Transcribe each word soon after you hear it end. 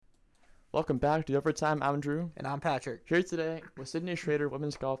Welcome back to Overtime. I'm Drew. And I'm Patrick. Here today with Sydney Shrader,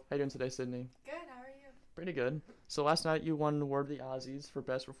 women's golf. How you doing today, Sydney? Good, how are you? Pretty good. So last night you won an award of the Aussies for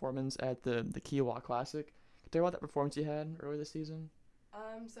best performance at the Kiowa Classic. Can you tell me about that performance you had earlier this season?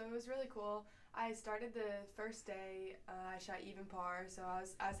 So it was really cool. I started the first day. I shot even par, so I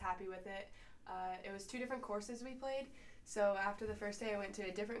was happy with it. It was 2 different courses we played. So after the first day, I went to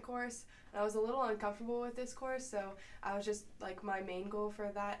a different course. And I was a little uncomfortable with this course, so I was just my main goal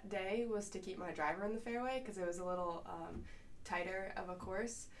for that day was to keep my driver in the fairway because it was a little tighter of a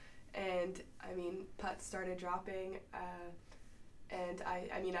course. And putts started dropping. And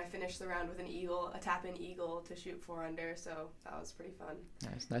I finished the round with an eagle, a tap-in eagle to shoot 4 under, so that was pretty fun.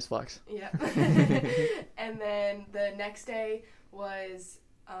 Nice flex. Yeah. And then the next day was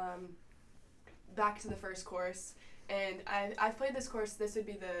back to the first course, and I've played this course. This would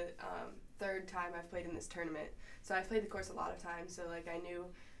be the 3rd time I've played in this tournament, so I've played the course a lot of times. So I knew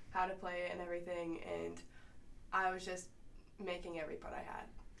how to play it and everything, and I was just making every putt I had.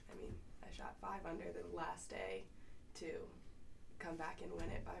 I shot 5 under the last day to come back and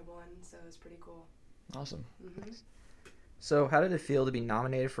win it by 1, so it was pretty cool. Awesome. Mm-hmm. So how did it feel to be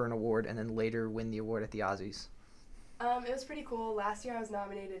nominated for an award and then later win the award at the Aussies? It was pretty cool. Last year I was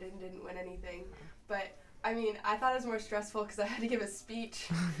nominated and didn't win anything, but I thought it was more stressful because I had to give a speech.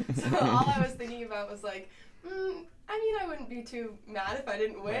 So all I was thinking about was I wouldn't be too mad if I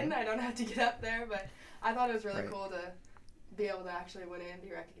didn't win. Right. I don't have to get up there, but I thought it was really Right. cool to be able to actually win it and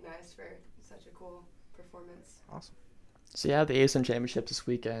be recognized for such a cool performance. Awesome. So you have the ASM Championship this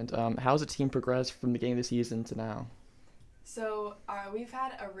weekend. How's the team progressed from the beginning of the season to now? So we've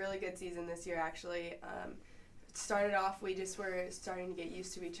had a really good season this year, actually. It started off, we just were starting to get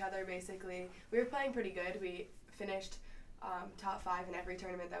used to each other, basically. We were playing pretty good. We finished top 5 in every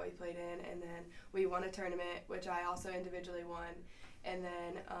tournament that we played in, and then we won a tournament, which I also individually won. And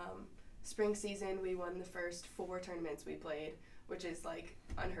then spring season, we won the first 4 tournaments we played, which is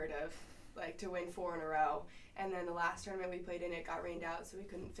unheard of, to win 4 in a row. And then the last tournament we played in, it got rained out, so we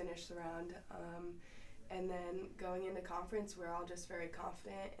couldn't finish the round. And then going into conference, we're all just very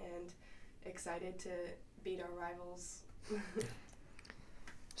confident and excited to beat our rivals.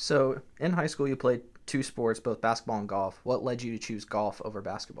 So in high school you played 2 sports, both basketball and golf. What led you to choose golf over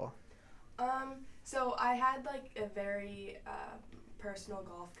basketball? So I had a very personal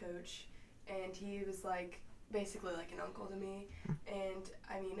golf coach, and he was basically an uncle to me. And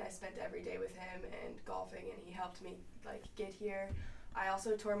I spent every day with him and golfing, and he helped me get here. I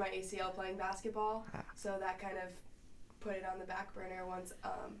also tore my ACL playing basketball, so that kind of put it on the back burner. Once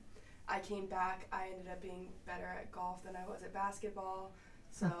I came back, I ended up being better at golf than I was at basketball,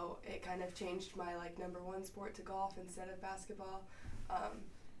 so it kind of changed my number 1 sport to golf instead of basketball.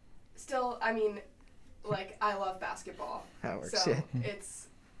 Still, I love basketball, That works, so yeah.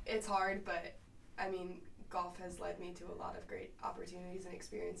 it's hard, but golf has led me to a lot of great opportunities and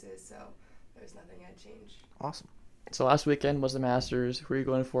experiences, so there's nothing I'd change. Awesome. So last weekend was the Masters. Who were you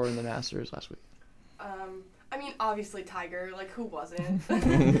going for in the Masters last week? Obviously Tiger, who wasn't?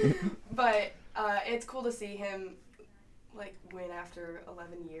 But it's cool to see him win after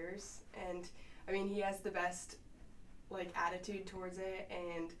 11 years, and he has the best attitude towards it,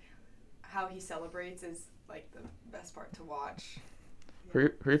 and how he celebrates is the best part to watch. Who are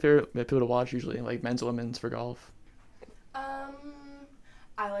your favorite people to watch usually, men's and women's for golf? I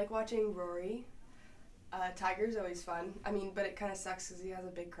like watching Rory. Tiger's always fun. But it kind of sucks because he has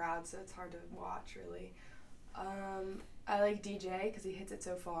a big crowd, so it's hard to watch, really. I like DJ because he hits it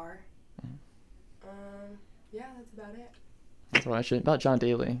so far. Yeah, that's about it. That's what I should. About John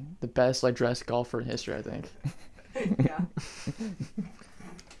Daly, the best dressed golfer in history, I think. Yeah.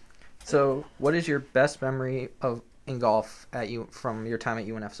 So what is your best memory in golf from your time at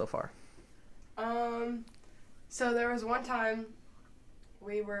UNF so far? So there was one time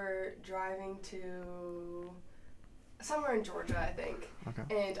we were driving to somewhere in Georgia, I think.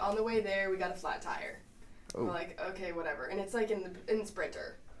 Okay. And on the way there, we got a flat tire. Oh. We're okay, whatever. And it's in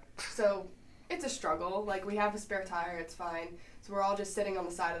Sprinter. So it's a struggle. We have a spare tire, it's fine. So we're all just sitting on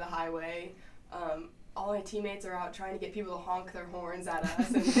the side of the highway. All my teammates are out trying to get people to honk their horns at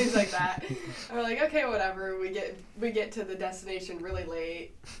us and things like that. And we're okay, whatever. We get to the destination really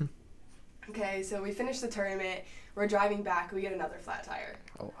late. Okay, so we finish the tournament. We're driving back. We get another flat tire.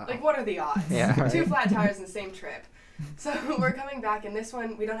 Oh, wow. What are the odds? Yeah, right. 2 flat tires in the same trip. So we're coming back, and this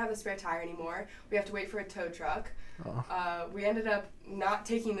one, we don't have a spare tire anymore. We have to wait for a tow truck. Oh. We ended up not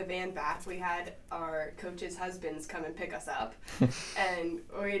taking the van back. We had our coach's husbands come and pick us up, and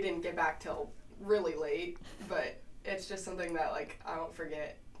we didn't get back till really late, but it's just something that I won't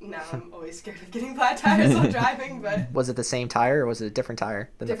forget. now I'm always scared of getting flat tires while driving, but Was it the same tire or was it a different tire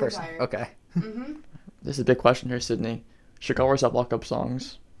than Different the first tire. one? Okay. mm-hmm. This is a big question here, Sydney. Should golfers have walk-up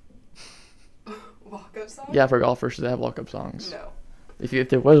songs? Walk-up song? Yeah, for golfers, should they have walk-up songs? No. If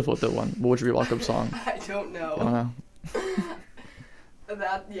there was the one, what would your walk-up song? I don't know. I don't know.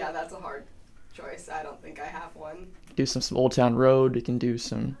 That's a hard choice. I don't think I have one. Do some Old Town Road. You can do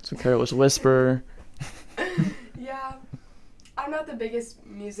some Careless Whisper. Yeah. I'm not the biggest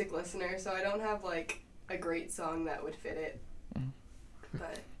music listener, so I don't have, like, a great song that would fit it.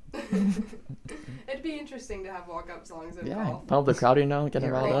 But it'd be interesting to have walk-up songs in Yeah, golf. pump the crowd, getting Yeah,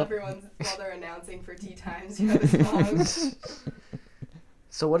 riled right. up. While they're announcing for tee times, you have a song.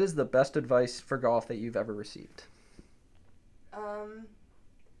 So what is the best advice for golf that you've ever received?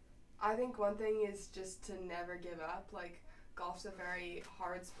 I think one thing is just to never give up. Like, golf's a very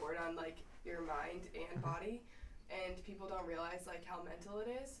hard sport on, like, your mind and body, and people don't realize, like, how mental it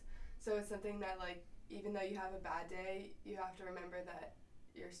is. So it's something that, like, even though you have a bad day, you have to remember that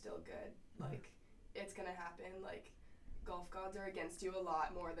you're still good. Like, it's gonna happen. Like, golf gods are against you a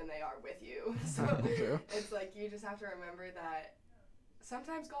lot more than they are with you. So True. it's like you just have to remember that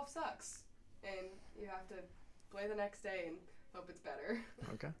sometimes golf sucks, and you have to play the next day and hope it's better.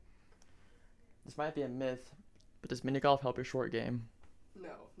 Okay. This might be a myth, but does mini golf help your short game? No,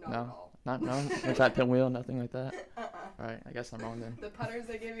 not No. at all. No? No flat pinwheel, nothing like that? Uh-uh. Alright, I guess I'm wrong then. The putters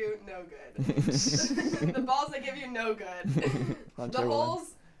they give you, no good. The balls they give you, no good. I'm The terrible then.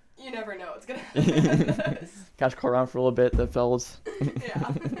 holes, you never know what's gonna happen. Catch car around for a little bit, the fells.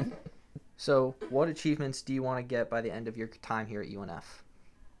 Yeah. So what achievements do you want to get by the end of your time here at UNF?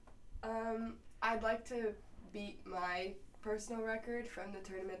 I'd like to beat my personal record from the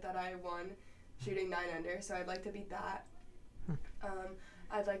tournament that I won shooting 9 under, so I'd like to beat that.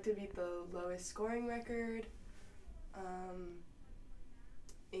 I'd like to beat the lowest scoring record,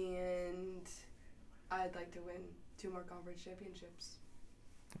 and I'd like to win 2 more conference championships.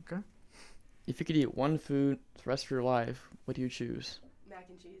 Okay. If you could eat one food the rest of your life, what do you choose? Mac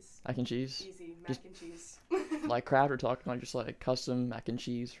and cheese. Mac and cheese? Easy, mac Just- and cheese. Like craft or talking like just like custom mac and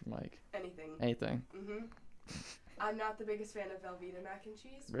cheese from like Anything. anything? Mhm. I'm not the biggest fan of Velveeta mac and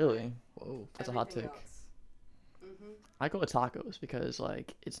cheese. but Really? Whoa. That's a hot everything take. else. Mhm. I go with tacos because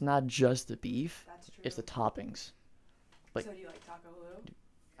like it's not just the beef, That's true. it's the toppings. like- So do you like Taco Lou?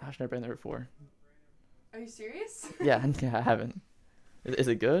 I've never been there before. Are you serious? Yeah, I haven't. Is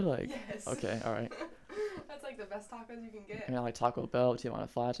it good? Like, Yes. okay, all right. That's like the best tacos you can get. I mean, I like Taco Bell, Tijuana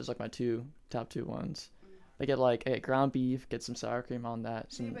Flats. It's like my top two ones. Mm. I get ground beef, get some sour cream on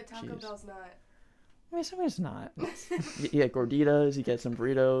that, See, some but Taco cheese. Bell's not. I mean, sometimes it's not. You get gorditas, you get some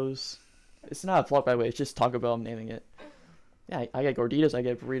burritos. It's not a vlog, by the way. It's just Taco Bell. I'm naming it. Yeah, I get gorditas. I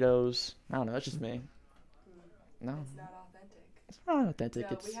get burritos. I don't know. That's just me. No, It's not authentic. it's not authentic.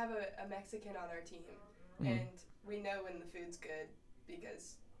 No, It's we have a Mexican on our team, Mhm. and we know when the food's good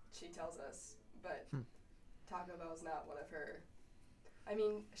because she tells us. But Taco Bell's not one of her. I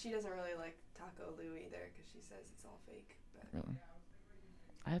mean, she doesn't really like Taco Lou either because she says it's all fake. But really.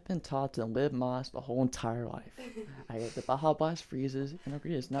 I have been taught to live Moss my whole entire life. I get the Baja Blast freezes and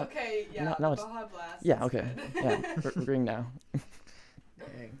gorditas. No, okay, yeah, no, the it's- Baja Blast. yeah, is okay, good. yeah, we're agreeing now.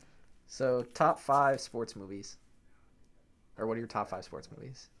 Dang. So top 5 sports movies. Or what are your top 5 sports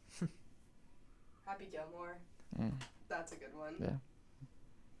movies? Happy Gilmore. Mm. That's a good one. Yeah.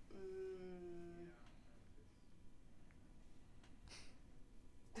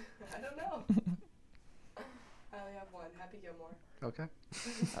 I don't know. I only have one. Happy Gilmore. Okay.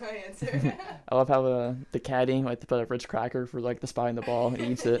 That's my answer. I love how the caddy like to put a Ritz cracker for like the spy in the ball and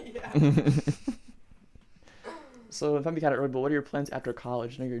eats it. Yeah. So if I'm kind of early, but what are your plans after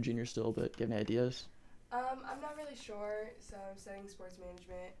college? I know you're a junior still, but do you have any ideas? I'm not really sure, so I'm studying sports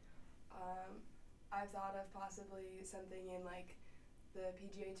management. I've thought of possibly something in like the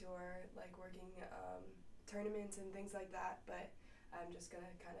PGA Tour, like working tournaments and things like that, but I'm just gonna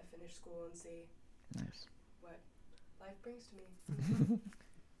kind of finish school and see Nice. what life brings to me.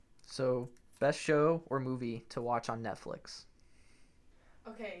 So best show or movie to watch on Netflix?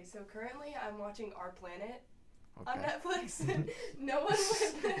 Okay, so currently I'm watching Our Planet Okay. on Netflix. No one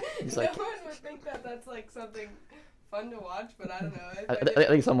would, He's no like- one would think that that's like something fun to watch, but I don't know. I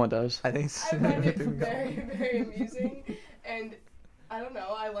think someone does. I think I find it very, very amusing, and I don't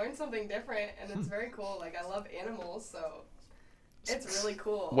know, I learned something different, and it's very cool. Like, I love animals, so it's really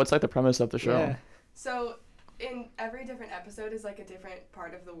cool. What's like the premise of the show? Yeah. So, in every different episode is like a different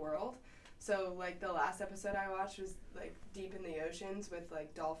part of the world. So, like, the last episode I watched was, like, deep in the oceans with,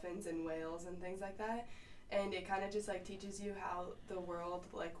 like, dolphins and whales and things like that. And it kind of just, like, teaches you how the world,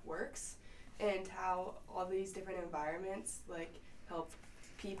 like, works and how all these different environments, like, help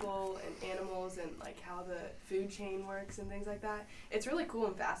people and animals and like how the food chain works and things like that. It's really cool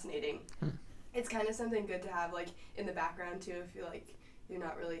and fascinating. It's kind of something good to have like in the background too if you like you're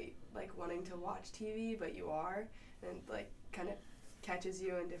not really like wanting to watch TV but you are, and like kind of catches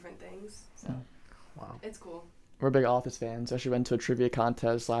you in different things. So Wow. it's cool. We're big Office fans. I actually went to a trivia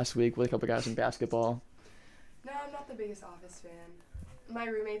contest last week with a couple guys in basketball. No, I'm not the biggest Office fan. My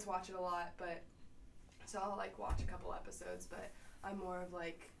roommates watch it a lot, but so I'll like watch a couple episodes, but I'm more of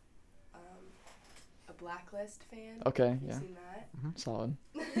like a Blacklist fan. Okay, Have you yeah. seen that? Solid.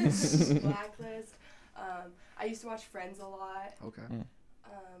 Blacklist. I used to watch Friends a lot. Okay.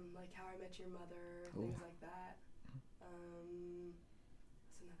 Like How I Met Your Mother, Ooh. things like that.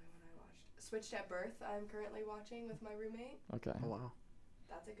 What's another one I watched? Switched at Birth. I'm currently watching with my roommate. Okay. Oh, wow.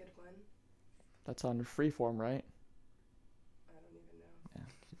 That's a good one. That's on Freeform, right? I don't even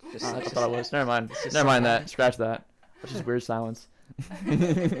know. Just, I just- thought it was. Never mind. just Never mind silent. that. Scratch that. That's just weird silence.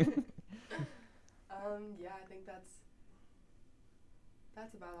 Yeah, I think that's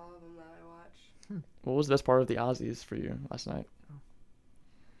about all of them that I watch. What was the best part of the Aussies for you last night?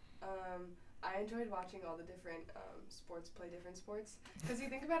 I enjoyed watching all the different sports play different sports. Because you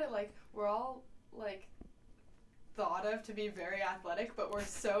think about it, like, we're all, like, thought of to be very athletic, but we're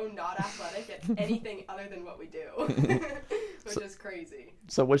so not athletic at anything other than what we do. Which is crazy.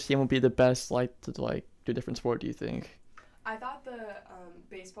 So which team would be the best, like, to, like, do a different sport, do you think? I thought the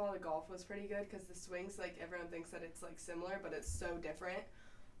baseball and golf was pretty good because the swings, like, everyone thinks that it's, like, similar, but it's so different.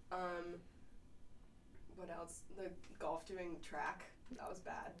 What else? The golf doing track. That was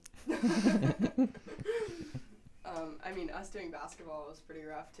bad. I mean, us doing basketball was pretty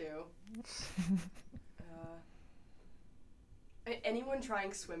rough, too. Anyone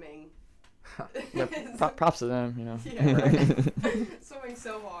trying swimming. Yeah, props to them, you know. Yeah, right. Swimming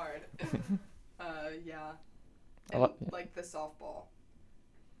so hard. Yeah. And, yeah. like, the softball.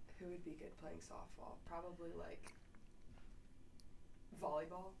 Who would be good playing softball? Probably, like,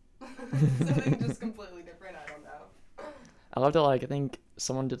 volleyball. Something just completely different. I don't know. I loved it, like, I think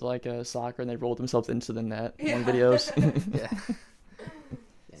someone did, like, a soccer and they rolled themselves into the net in one Yeah. videos.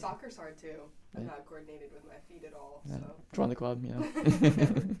 Yeah. Soccer's hard, too. I'm Yeah. not coordinated with my feet at all, Yeah. so. Join the club, you know.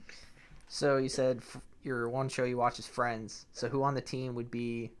 So you said your one show you watch is Friends. So who on the team would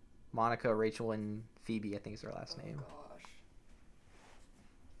be Monica, Rachel, and Phoebe? I think is their last name. Gosh.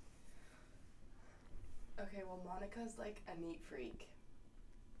 Okay, well, Monica's like a neat freak.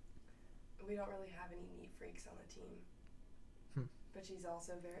 We don't really have any neat freaks on the team. But she's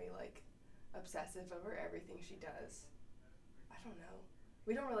also very, like, obsessive over everything she does. I don't know.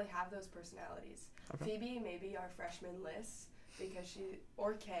 We don't really have those personalities. Okay. Phoebe, maybe our freshman Liz,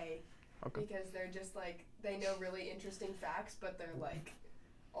 or Kay, Okay. because they're just, like, they know really interesting facts, but they're, like,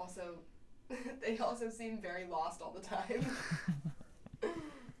 also, they also seem very lost all the time.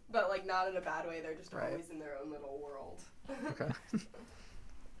 But, like, not in a bad way. They're just Right. always in their own little world. Okay.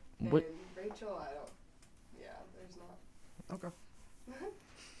 And What- Rachel, I don't, yeah, there's not. Okay.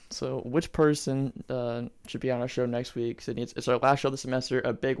 So which person should be on our show next week? Sydney, it's our last show of the semester,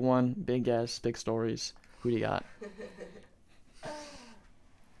 a big one, big guests, big stories. Who do you got?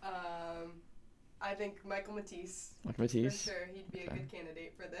 I think Michael Matisse. Like For Matisse? sure, he'd be a Okay. good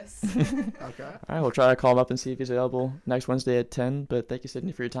candidate for this. Okay. All right, we'll try to call him up and see if he's available next Wednesday at 10. But thank you,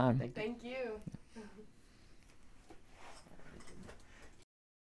 Sydney, for your time. Thank you.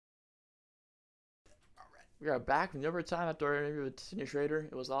 We are back from the overtime after our interview with Sydney Shrader.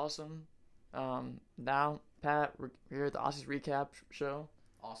 It was awesome. Now, Pat, we're here at the Aussies Recap show.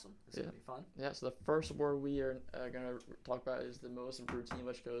 Awesome. This Yeah. is gonna be fun. Yeah, so the first award we are going to talk about is the most improved team,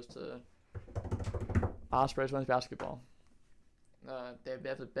 which goes to Ospreys women's basketball. They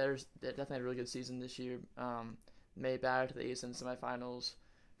definitely had a really good season this year. Made it back to the East and semifinals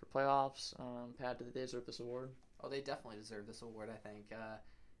for playoffs. Pat, did they deserve this award? Oh, they definitely deserve this award. I think.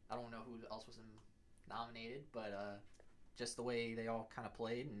 I don't know who else was nominated, but just the way they all kind of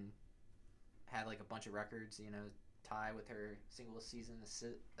played and had like a bunch of records, tie with her single season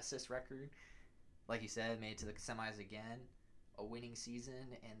assist record. Like you said, made it to the semis again, a winning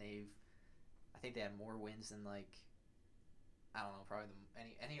season, and I think they had more wins than I don't know, probably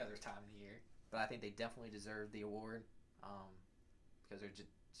any other time in the year. But I think they definitely deserve the award because they just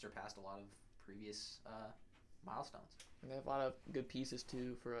surpassed a lot of previous milestones. And they have a lot of good pieces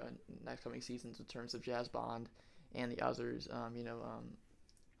too for next coming seasons in terms of Jazz Bond and the others.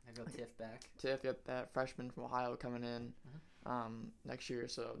 I got Tiff back. Tiff, got that freshman from Ohio coming in next year,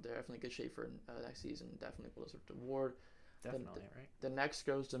 so they're definitely in good shape for next season. Definitely will deserve the award. Definitely, right? The next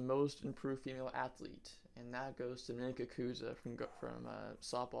goes to most improved female athlete, and that goes to Nika Kuza from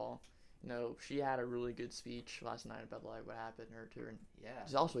softball. she had a really good speech last night about like what happened to her. And Yeah.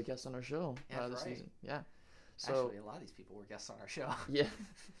 she's also a guest on our show Yeah, this right. season. Yeah. So Actually, a lot of these people were guests on our show. yeah.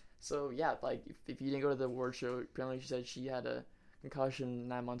 So yeah, like if you didn't go to the award show, apparently she said she had a concussion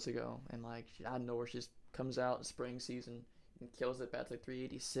 9 months ago, and like she out of nowhere she just comes out in spring season and kills it. Bats like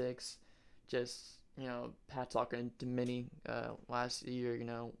 386. Just Pat talking to Minnie last year.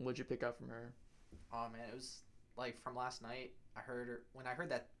 What'd you pick up from her? Oh man, it was like from last night. When I heard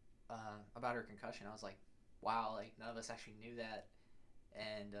that about her concussion, I was like, wow, like none of us actually knew that.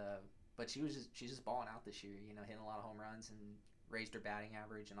 And but she's just balling out this year. Hitting a lot of home runs and raised her batting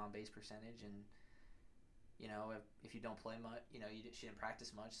average and on base percentage. And if you don't play much, she didn't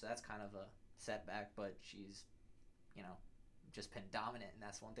practice much, so that's kind of a setback. But she's just been dominant, and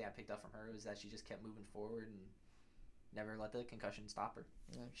that's one thing I picked up from her was that she just kept moving forward and never let the concussion stop her.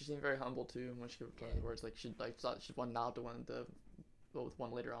 Yeah, she seemed very humble too when she would play the words. Like she thought she'd won out to one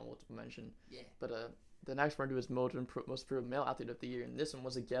later on we'll mention. Yeah. But the next one was most improved male athlete of the year, and this one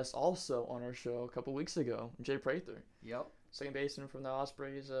was a guest also on our show a couple weeks ago, Jay Prather. Yep. Second baseman from the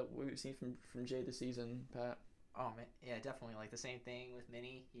Ospreys. We've seen from Jay this season, Pat. Oh man, yeah, definitely. Like the same thing with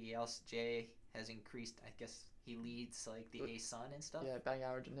Minnie. Jay has increased. I guess he leads like the A Sun and stuff. Yeah, batting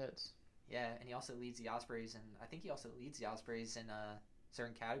average and hits. Yeah, and he also leads the Ospreys, and I think he also leads the Ospreys in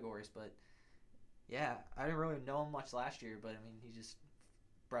certain categories. But yeah, I didn't really know him much last year, but I mean,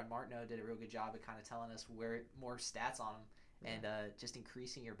 Brett Martineau did a real good job at kind of telling us more stats on him, and just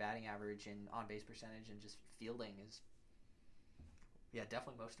increasing your batting average and on base percentage and just fielding is. Yeah,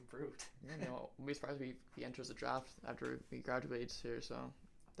 definitely most improved. Yeah, we'll be surprised if he enters the draft after he graduates here, so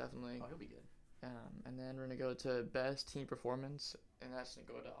definitely. Oh, he'll be good. And then we're going to go to best team performance, and that's going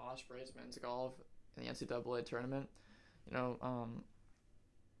to go to Ospreys men's golf in the NCAA tournament.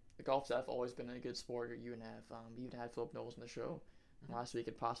 The golf staff always been a good sport at UNF. We even had Philip Knowles on the show last week,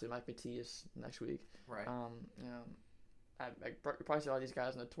 and possibly Mike Matias next week. Right. I probably see a lot of these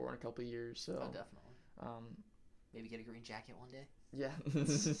guys on the tour in a couple of years. So. Oh, definitely. Maybe get a green jacket one day. Yeah.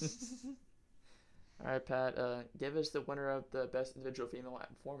 All right, Pat. Give us the winner of the best individual female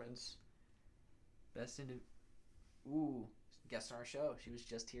performance. Guest on our show. She was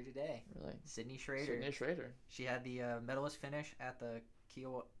just here today. Really? Sydney Shrader. She had the medalist finish at the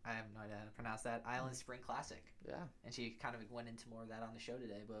I have no idea how to pronounce that, Island Spring Classic. Yeah. And she kind of went into more of that on the show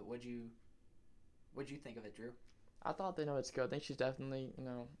today. But what'd you think of it, Drew? I thought it's good. I think she's definitely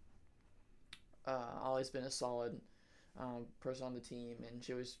always been a solid person on the team, and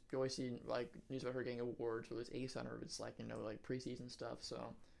you always see like news about her getting awards, whether it's ACE or it's like like preseason stuff.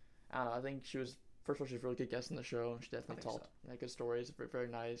 So I don't know. I think she's a really good guest on the show. She definitely told good stories, very, very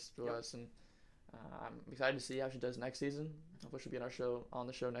nice to us, and I'm excited to see how she does next season. Hopefully she'll be on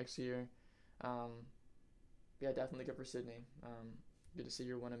the show next year. Yeah, definitely good for Sydney. Good to see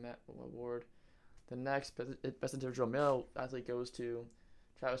her win an award. The next best individual male athlete goes to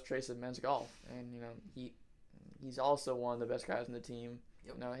Travis Trace of men's golf, and he's also one of the best guys on the team.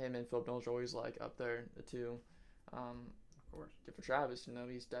 Yep. Him and Philip Knowles are always like up there, the two. Of course. Good for Travis.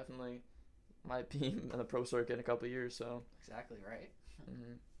 He's definitely might be in the pro circuit in a couple of years. So. Exactly right.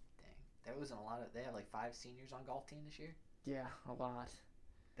 Mm-hmm. Dang, there wasn't a lot of. They had like 5 seniors on golf team this year. Yeah, a lot.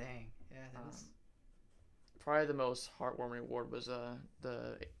 Dang. Yeah. That was... Probably the most heartwarming award was the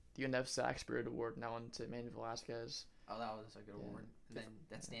UNF Sac Spirit Award. Now went to Manny Velasquez. Oh, that was a good award. And then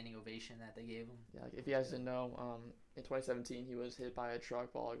that standing ovation that they gave him. Yeah, if you guys didn't know, in 2017 he was hit by a truck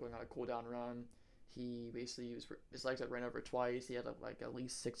while going on a cool down run. He basically his legs got ran over twice. He had like at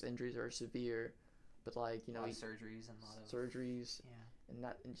least 6 injuries that are severe, but like a lot of surgeries and a lot of surgeries. Yeah.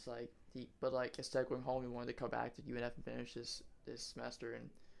 And just like instead of going home, he wanted to come back to UNF and finish this semester,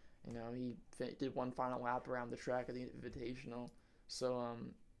 and he did one final lap around the track at the Invitational. So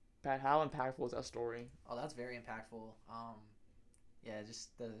Pat, how impactful was that story? Oh, that's very impactful. Yeah,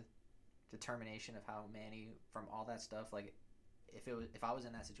 just the determination of how Manny, from all that stuff, like if I was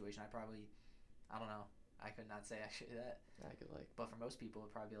in that situation, I don't know. I could not say actually that. But for most people,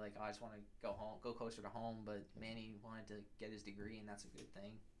 it'd probably be like, oh, I just want to go home, go closer to home. But Manny wanted to get his degree, and that's a good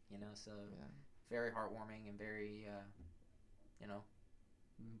thing, So very heartwarming and very,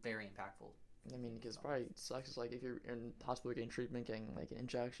 very impactful. I mean, because probably it sucks. It's like if you're in hospital getting treatment, getting like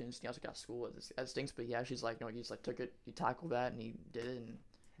injections, you also got school. It stinks, but yeah, she's like, he just like took it, he tackled that, and he did it. And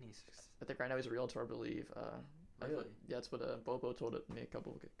I think right now he's a realtor, I believe. Really? Yeah, that's what Bobo told me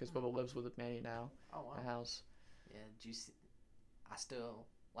because Bobo lives with Manny now. Oh wow. A house. Yeah, did you see?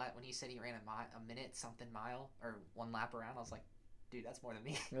 When he said he ran a minute something mile or 1 lap around, I was like, dude, that's more than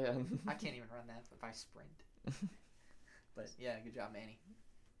me. Yeah. I can't even run that if I sprint. But yeah, good job, Manny.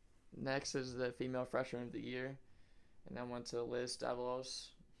 Next is the female freshman of the year, and that went to Liz Davalos.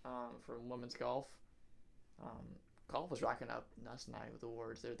 for women's golf. Um, Golf was racking up last night with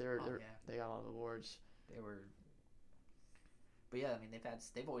awards. They got a lot of awards. They were, but yeah, I mean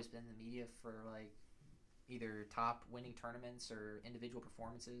they've always been in the media for like either top winning tournaments or individual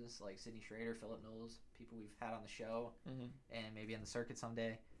performances, like Sydney Shrader, Philip Knowles, people we've had on the show, and maybe on the circuit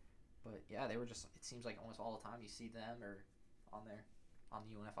someday. But yeah, they were just. It seems like almost all the time you see them or on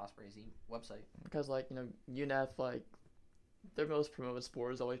the UNF Ospreys website. Because like UNF, like their most promoted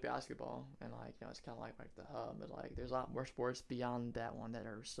sport is always basketball, and like it's kind of like the hub, but like there's a lot more sports beyond that one that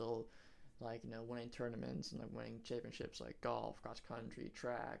are still like winning tournaments and like winning championships, like golf, cross country,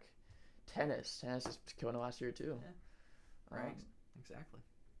 track, tennis is killing it last year too. Yeah. Right. Exactly.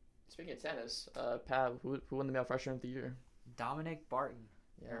 Speaking of tennis, Pat, who won the male freshman of the year? Dominic Barton.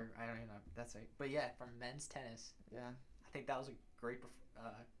 Yeah. Or, I don't even know. That's right. But yeah, from men's tennis. Yeah. I think that was a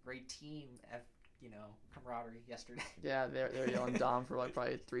great team camaraderie yesterday. Yeah, they're yelling Dom for like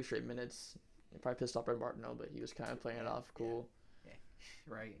probably 3 straight minutes. They probably pissed off Brett Martineau, but he was kind of playing it off cool. Yeah.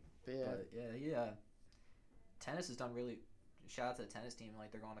 Right. But yeah. Tennis has done really. Shout out to the tennis team.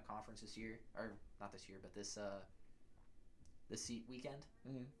 Like they're going to conference this year, or not this year, but this weekend.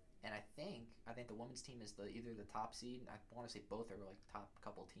 Mm-hmm. And I think the women's team is either the top seed. I want to say both are like the top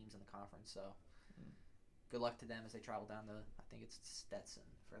couple teams in the conference. So good luck to them as they travel down to I think it's Stetson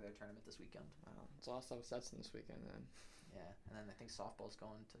for their tournament this weekend. Wow, it's a lot of stuff with Stetson this weekend then. Yeah, and then I think softball's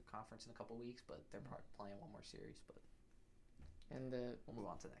going to conference in a couple weeks, but they're playing one more series. But we'll move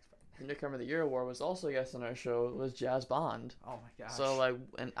on to the next part. The Newcomer of the Year award was also a guest on our show. It was Jazz Bond. Oh my gosh. So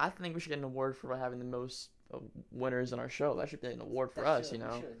and I think we should get an award for having the most winners on our show. That should be an award for us. We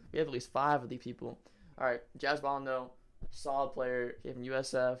have at least 5 of these people. All right, Jazz Bond though, solid player. Came from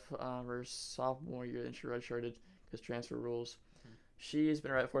USF her sophomore year, then she redshirted because transfer rules. She's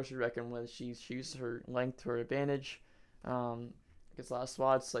been a force to reckon with. She's used her length to her advantage. Gets a lot of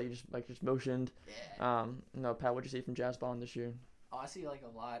spots, like you just motioned. Yeah. Pat, what'd you see from Jazz Bond this year? Oh, I see like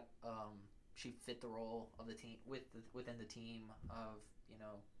a lot. She fit the role of the team within the team of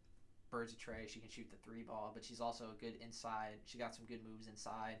birds of tray. She can shoot the 3 ball, but she's also good inside. She got some good moves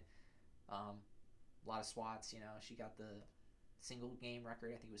inside. A lot of swats. She got the single game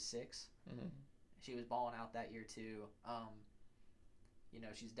record. I think it was 6. Mm-hmm. She was balling out that year too.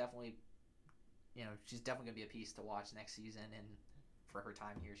 She's definitely gonna be a piece to watch next season, and for her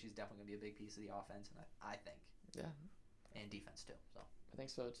time here, she's definitely gonna be a big piece of the offense, and I think. Yeah. And defense too. So. I think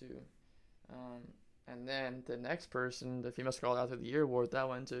so too. And then the next person, the Female Scholar Athlete of the Year award, that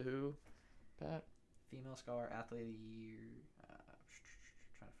went to who? Pat? Female Scholar Athlete of the Year.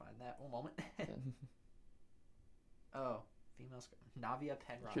 Trying to find that. 1 moment. Oh, female scholar. Navia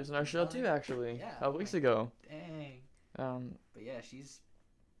Penrod. She was on our show too, actually. Yeah. A couple weeks ago. Dang. But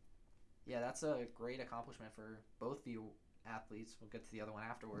yeah, that's a great accomplishment for both the athletes. We'll get to the other one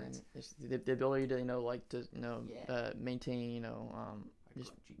afterwards. It's the ability to maintain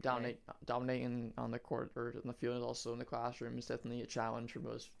just dominating on the court or in the field, and also in the classroom is definitely a challenge for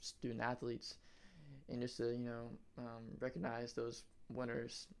most student athletes. And just to recognize those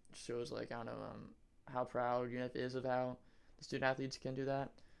winners shows how proud UNF is of how the student athletes can do that.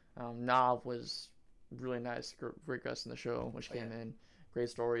 Nav was really nice, great guest in the show when she came in. Great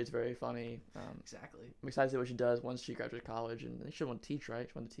stories, very funny. Exactly. I'm excited to see what she does once she graduates college, and she want to teach, right?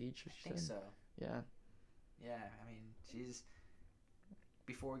 She want to teach. I think so. Yeah. Yeah, I mean, she's.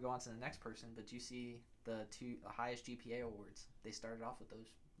 Before we go on to the next person, but you see the highest GPA awards. They started off with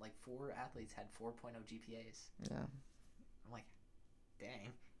those. Like 4 athletes had 4.0 GPAs. Yeah. I'm like,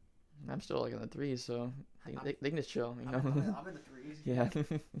 dang. I'm still like in the 3s, so they can just chill. I'm in the 3s. Yeah.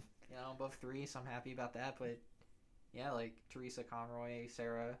 I'm above 3, so I'm happy about that. But yeah, like Teresa Conroy,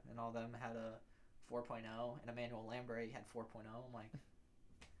 Sarah, and all them had a 4.0, and Emmanuel Lambre had 4.0. I'm like,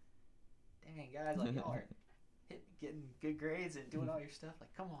 dang guys, like y'all are getting good grades and doing all your stuff.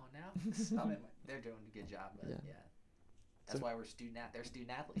 Like, come on now. They're doing a good job, but yeah. That's why they're student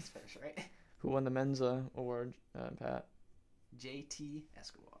athletes first, right? Who won the men's award, Pat? JT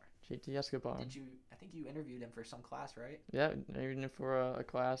Escobar. JT Escobar. I think you interviewed him for some class, right? Yeah, interviewed him for a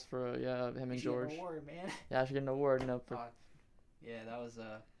class for him and George. Get an award, man. Yeah, I should get an award. Yeah, that was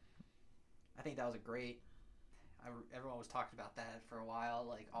I think that was a great. Everyone was talking about that for a while.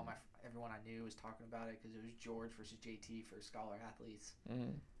 Like everyone I knew was talking about it because it was George versus JT for scholar athletes.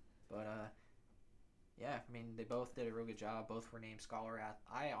 Mm-hmm. But yeah, I mean they both did a real good job. Both were named scholar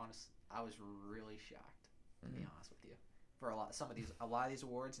I was really shocked to be honest with you. For a lot of these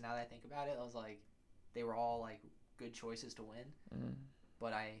awards, now that I think about it, I was like, they were all like good choices to win. Mm-hmm.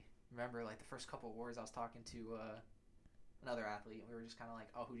 But I remember like the first couple awards, I was talking to another athlete, and we were just kind of like,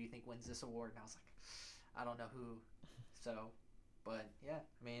 oh, who do you think wins this award? And I was like, I don't know who. So But yeah,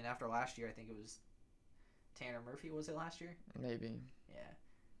 I mean, after last year, I think it was Tanner Murphy. Was it last year? Maybe. Yeah,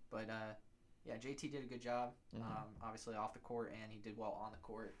 but yeah, JT did a good job. Mm-hmm. Obviously off the court, and he did well on the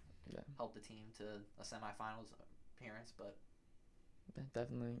court. Yeah. Helped the team to a semifinals appearance, but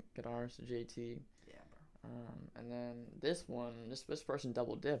Definitely good honors to JT. yeah, bro. And then this person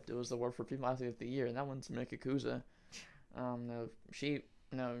double dipped. It was the award for female athlete of the year, and that one's Mika Kuza. No, she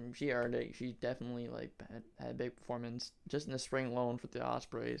earned it. She definitely had a big performance just in the spring alone for the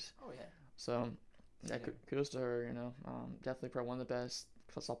Ospreys. Oh yeah. So yeah, kudos to her. Definitely probably one of the best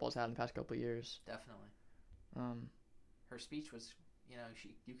softball's had in the past couple of years. Definitely. Her speech was,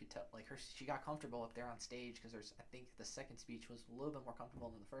 you could tell she got comfortable up there on stage because I think the second speech was a little bit more comfortable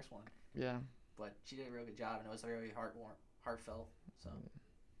than the first one. Yeah. But she did a real good job, and it was very heartfelt. So.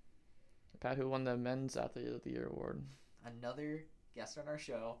 Pat, who won the men's athlete of the year award? Another guest on our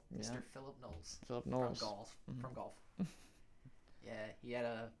show, Mr. Philip Knowles. Philip Knowles. From golf. Yeah, he had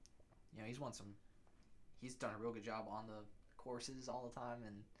he's done a real good job on the courses all the time,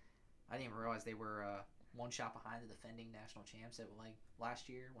 and I didn't even realize they were one shot behind the defending national champs at last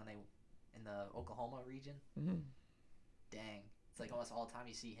year when they in the Oklahoma region. Mm-hmm. Dang, it's almost all the time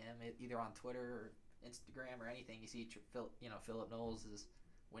you see him either on Twitter or Instagram or anything. You see Philip Knowles is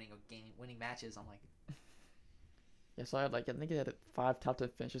winning matches. I'm like. Yeah, so I think he had 5 top 10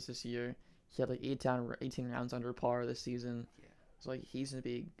 finishes this year. He had 18 rounds under par this season. Yeah. So he's gonna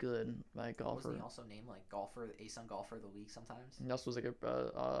be a good golfer. Wasn't he also named ASUN golfer of the week sometimes? He also was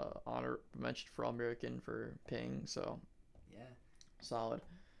a honor mentioned for All-American for Ping. So yeah, solid.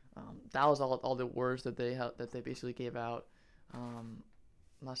 That was all the awards that they basically gave out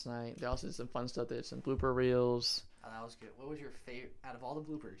last night. They also did some fun stuff. They did some blooper reels. Oh, that was good. What was your favorite out of all the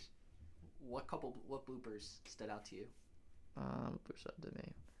bloopers? What bloopers stood out to you? Bloopers stood out to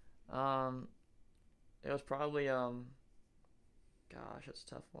me. It was probably gosh, that's a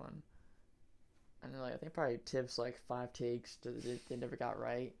tough one. And I think probably Tiff's 5 takes that they never got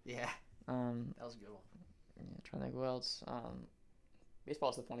right. Yeah. That was a good one. Yeah, trying to think what else.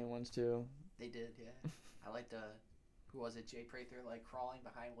 Baseball's the funny ones too. They did, yeah. I liked who was it? Jay Prather crawling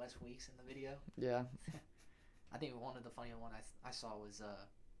behind Wes Weeks in the video. Yeah. I think one of the funny one I saw was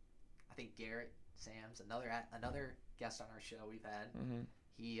I think Garrett Sams, another guest on our show we've had. Mm-hmm.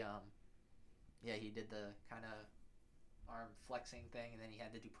 He he did the kind of arm flexing thing, and then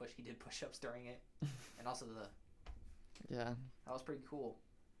he did push-ups during it, and also that was pretty cool.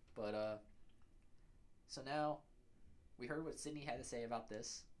 But so now we heard what Sydney had to say about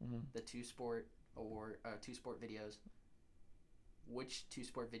this, the 2-sport award, 2-sport videos. Which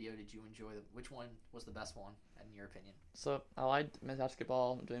 2-sport video did you enjoy? Which one was the best one, in your opinion? So I liked men's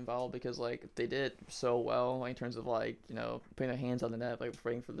basketball doing volleyball because they did it so well in terms of putting their hands on the net,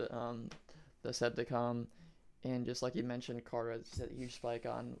 waiting for the set to come, and just like you mentioned, Carter had a huge spike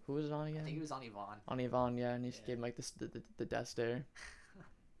on who was it on again? I think it was on Yvonne. On Yvonne, yeah, and he just gave him the death stare.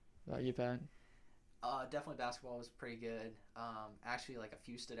 You, Pat? Definitely basketball was pretty good. Actually, a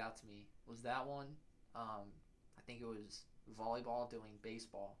few stood out to me. Was that one? I think it was volleyball doing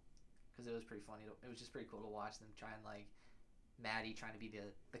baseball, because it was pretty funny. It was just pretty cool to watch them try and Maddie trying to be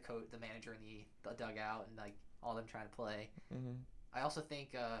the coach, the manager in the dugout, and all them trying to play. Mm-hmm. I also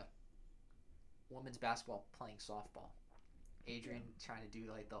think women's basketball playing softball. Adrian trying to do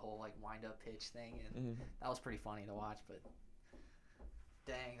the whole wind up pitch thing, and that was pretty funny to watch. But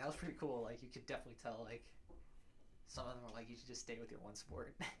dang, that was pretty cool. You could definitely tell some of them were you should just stay with your one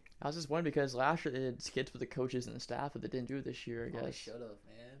sport. I was just wondering because last year they did skits with the coaches and the staff, but they didn't do it this year, I guess. They should have,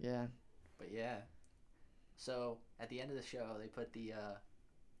 man. Yeah. But yeah. So at the end of the show, they put the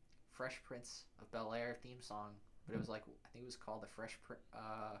Fresh Prince of Bel-Air theme song, but it was I think it was called the Fresh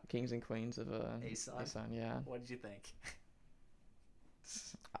Kings and Queens of ASUN. Yeah. What did you think?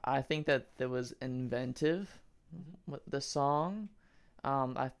 I think that it was inventive with the song.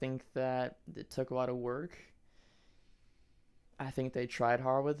 I think that it took a lot of work. I think they tried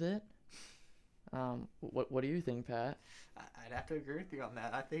hard with it. What do you think, Pat? I'd have to agree with you on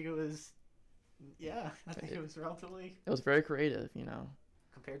that. I think it was, I think it was relatively. It was very creative,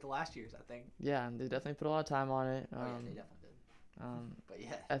 compared to last year's, I think. Yeah, they definitely put a lot of time on it. They definitely did. But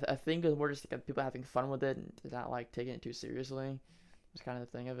yeah, I think it was more just people having fun with it and not taking it too seriously. Was kind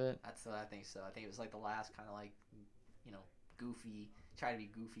of the thing of it. That's what I think. So I think it was the last kind of goofy, try to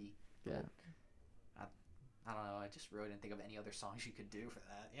be goofy. Yeah. I don't know. I just really didn't think of any other songs you could do for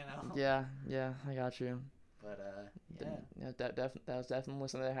that. Yeah, I got you. But that was definitely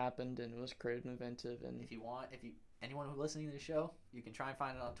something that happened, and it was creative and inventive. And if anyone who's listening to the show, you can try and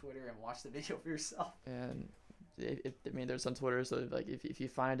find it on Twitter and watch the video for yourself. And there's on Twitter, so if you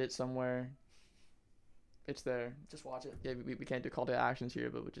find it somewhere, It's there. Just watch it. Yeah, we can't do call to actions here,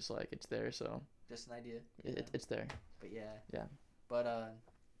 but we're just like it's there, so Just an idea. it's there. But yeah. Yeah. But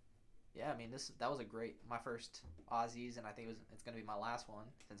yeah, I mean that was a great my first Aussies, and I think it's gonna be my last one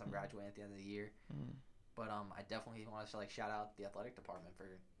since I'm graduating at the end of the year. Mm. But I definitely want to like shout out the athletic department for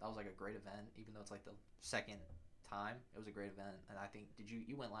that was like a great event, even though it's like the second time. It was a great event, and I think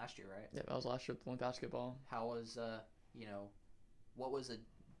you went last year, right? Yeah, that was last year with basketball. How was what was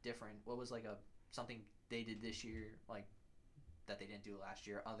what was like something they did this year like that they didn't do last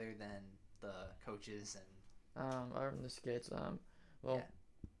year other than the coaches and other than the skits,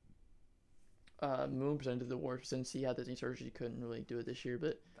 Moon presented the award since he had the knee surgery. He couldn't really do it this year,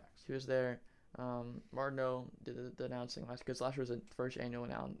 but Facts. he was there. Martineau did the announcing because last year was the first annual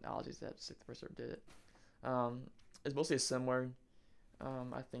Aussies that the first ever did it. It's mostly similar.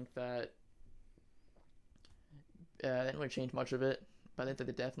 I think that they didn't really change much of it, but I think that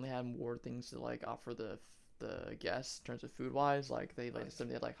they definitely had more things to like offer the guests in terms of food wise. Like they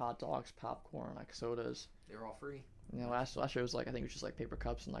had like hot dogs, popcorn, like sodas. They were all free. You know, last year was like I think it was just like paper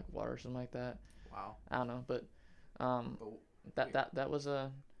cups and like water or something like that. Wow. I don't know, but that was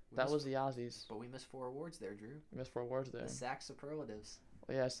the Aussies. But we missed 4 awards there, Drew. We missed 4 awards there. The SAC Superlatives.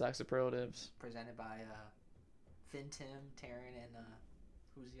 Oh, yeah, SAC Superlatives. Presented by Finn, Tim, Taryn, and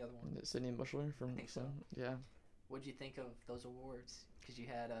who's the other one? Sydney Bushler from. I think so. Yeah. What'd you think of those awards? Because you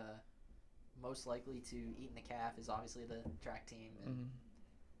had most likely to eat in the calf is obviously the track team, and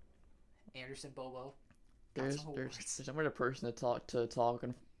Anderson Bobo. There's never a person to talk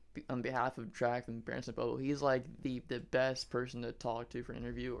on behalf of track than Anderson Bobo. He's like the best person to talk to for an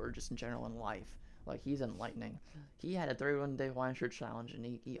interview or just in general in life. Like he's enlightening. He had a 31-day Hawaiian shirt challenge and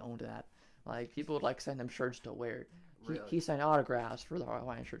he owned that. Like people would like send him shirts to wear. Really? He signed autographs for the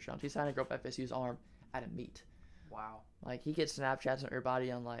Hawaiian shirt challenge. He signed a girl up FSU's arm at a meet. Wow. Like he gets Snapchats from everybody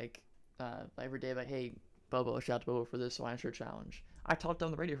on like every day like, hey Bobo, shout out to Bobo for this Hawaiian shirt challenge. I talked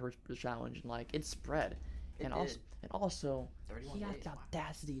on the radio for the challenge and like it spread. And also, he had the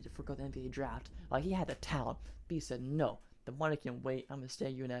audacity to forgo the NBA draft. Like, he had the talent. But he said, no, the money can wait. I'm going to stay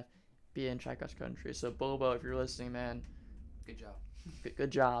at UNF, be in track cross country. So, Bobo, if you're listening, man. Good job. Good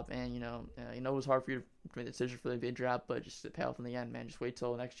job. And, it was hard for you to make the decision for the NBA draft, but just to pay off in the end, man. Just wait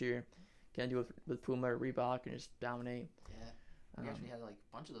till next year. Can do it with Puma or Reebok and just dominate. Yeah. We actually had, like,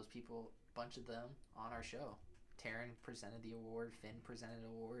 a bunch of those people, a bunch of them on our show. Taryn presented the award. Finn presented an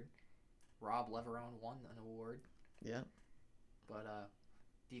award. Rob Leverone won an award. Yeah. But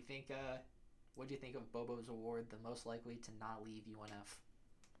do you think what do you think of Bobo's award, the most likely to not leave UNF?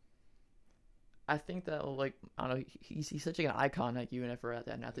 I think that like I don't know, he's such like an icon at UNF or at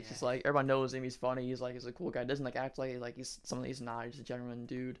that. And I think just like everyone knows him, he's funny, he's a cool guy. Doesn't like act like he's something he's not. He's a genuine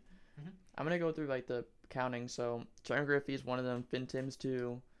dude. Mm-hmm. I'm gonna go through like the counting. So John Griffey's one of them. Finn Tim's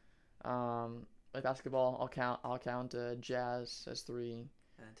 2. Like basketball, I'll count Jazz as 3. And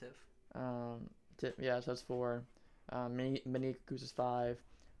then Tiff. So that's 4. Mini Cruz is 5.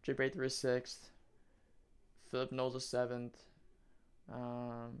 Jay Braither is 6th. Philip Knowles is 7th.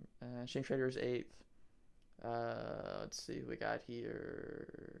 Shane Shrader is 8th. Let's see who we got here.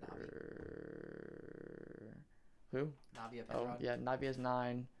 Who? Navia Penrod. Oh, yeah, Navia is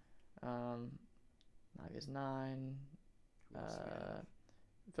 9. Navia is 9.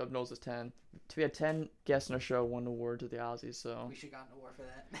 Philip Knowles is 10. We had 10 guests on our show, won an award to the Aussies, so... We should have gotten an award for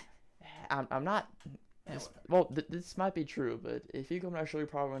that. I'm not... This might be true, but if you go on our show, you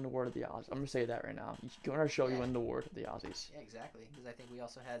probably win the award of the Aussies. I'm going to say that right now. You go on our show, you win the award of the Aussies. Yeah, exactly. Because I think we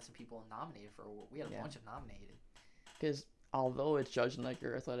also had some people nominated for award. We had a bunch of nominated. Because although it's judging like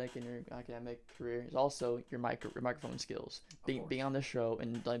your athletic and your academic career, it's also your microphone skills. Being on the show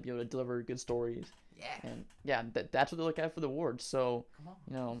and like, be able to deliver good stories. Yeah. And that's what they look at for the awards. So,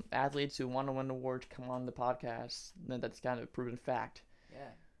 athletes who want to win awards come on the podcast. That's kind of a proven fact. Yeah.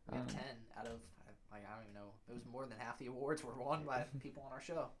 We have 10 out of, I don't even know. It was more than half the awards were won by people on our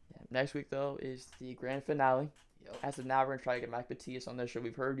show. Yeah. Next week, though, is the grand finale. Yep. As of now, we're going to try to get Mike Batias on this show.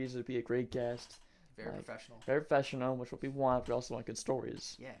 We've heard he's going to be a great guest. Very professional. Very professional, which what we want. We also want good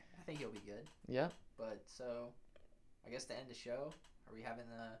stories. Yeah, I think he'll be good. Yeah. But, so, I guess to end the show, are we having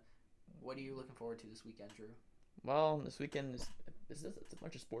what are you looking forward to this weekend, Drew? Well, this weekend it's a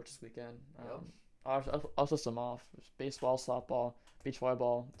bunch of sports this weekend. Yep. Also some off. Baseball, softball, beach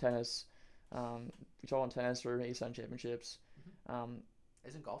volleyball, tennis. Beach volleyball and tennis are ASUN championships. Mm-hmm.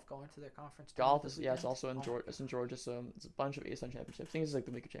 Isn't golf going to their conference? Golf is it's also in Georgia. It's in Georgia, so it's a bunch of ASUN championships. I think it's like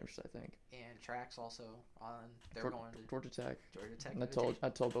the week of championships, I think. And track's also on. They're going to Georgia Tech. Georgia Tech. And I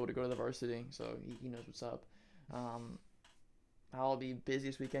told Bo to go to the varsity, so he knows what's up. I'll be busy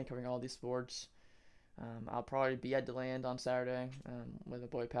this weekend covering all these sports. I'll probably be at DeLand on Saturday with my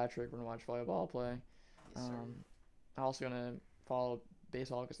boy Patrick. We're gonna watch volleyball play. Yes, sir. I'm also gonna follow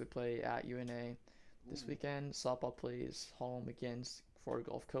baseball because they play at UNA this Ooh, weekend. Softball plays home against Florida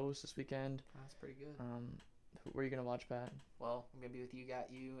Gulf Coast this weekend. that's pretty good. Where are you gonna watch, Pat? Well, I'm gonna be with you,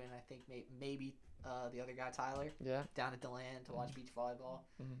 and I think maybe the other guy Tyler Yeah. down at DeLand to watch beach volleyball.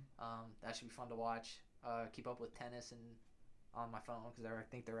 Mm-hmm. That should be fun to watch. Keep up with tennis and on my phone because I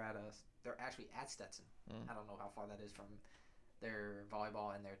think they're actually at Stetson. I don't know how far that is from their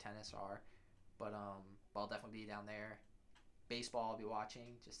volleyball and their tennis are, but I'll definitely be down there. Baseball I'll be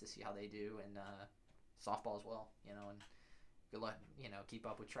watching just to see how they do, and softball as well. And good luck. Keep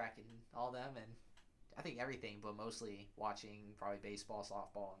up with track and all them, and I think everything, but mostly watching probably baseball,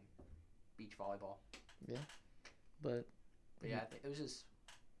 softball, and beach volleyball. Yeah, but yeah, it was just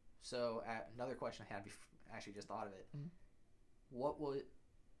so. Another question I had actually just thought of it. Mm-hmm. What would,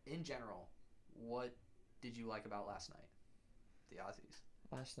 in general, what did you like about last night, the Aussies?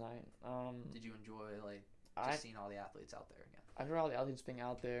 Last night, did you enjoy seeing all the athletes out there again? I heard all the athletes being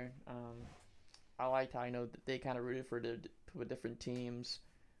out there. I liked how that they kind of rooted for different teams.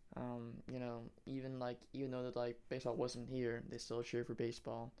 Even though that baseball wasn't here, they still cheered for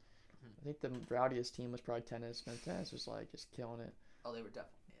baseball. Mm-hmm. I think the rowdiest team was probably tennis. And tennis was just killing it. Oh, they were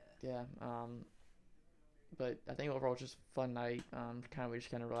definitely yeah. But I think overall it's just a fun night. We just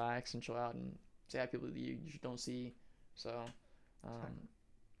kind of relax and chill out and say hi to people that you just don't see. So,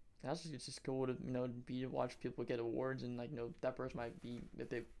 it's just cool to watch people get awards and that person might be a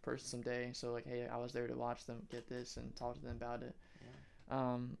big person someday. So hey, I was there to watch them get this and talk to them about it.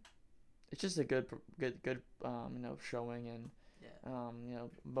 Yeah. It's just a good showing, and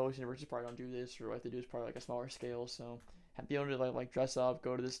most universities probably don't do this, or what they do is probably a smaller scale. So be able to dress up,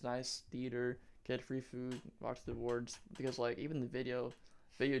 go to this nice theater, get free food, watch the awards, because even the video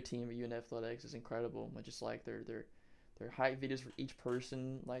team at UNA Athletics is incredible. Just their hype videos for each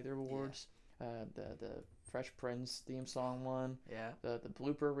person, their awards. Yeah. The Fresh Prince theme song one. Yeah. The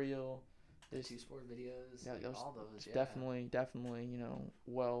blooper reel. The 2 sport videos. Yeah, all those. Yeah. Definitely,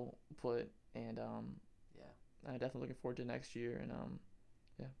 well put, and yeah. I'm definitely looking forward to next year, and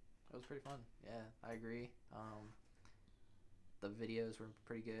yeah. It was pretty fun. Yeah, I agree. The videos were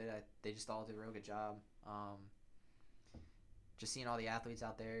pretty good. They just all did a real good job. Just seeing all the athletes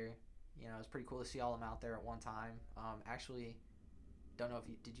out there, it was pretty cool to see all of them out there at one time. Actually, I don't know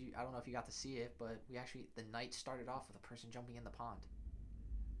if you got to see it, but the night started off with a person jumping in the pond.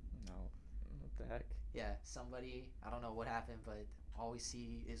 No, what the heck? Yeah, somebody, I don't know what happened, but all we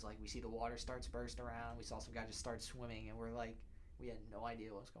see is we see the water starts burst around. We saw some guy just start swimming, and we had no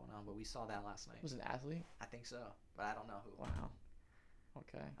idea what was going on, but we saw that last night. Was it an athlete? I think so, but I don't know who. Wow.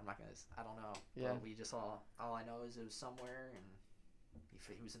 Okay. I don't know. Yeah. But we just saw, all I know is it was somewhere, and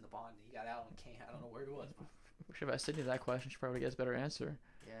he was in the pond, and he got out and came. I don't know where it was. We should have asked Sydney that question. She probably gets a better answer.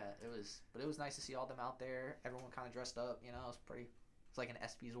 Yeah, it was nice to see all them out there. Everyone kind of dressed up, it was pretty. It's like an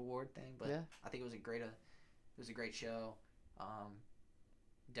ESPYs award thing, but yeah. I think it was a great show.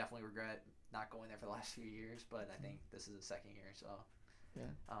 Definitely regret not going there for the last few years, but I think this is the second year, so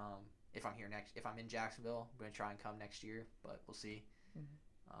yeah. If I'm in Jacksonville, I'm gonna try and come next year, but we'll see.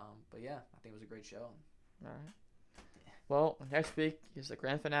 Mm-hmm. But yeah, I think it was a great show. All right. Yeah. Well, next week is the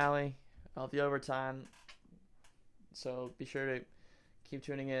grand finale of the overtime, so be sure to keep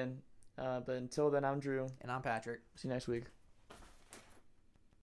tuning in. But until then, I'm Drew. And I'm Patrick. See you next week.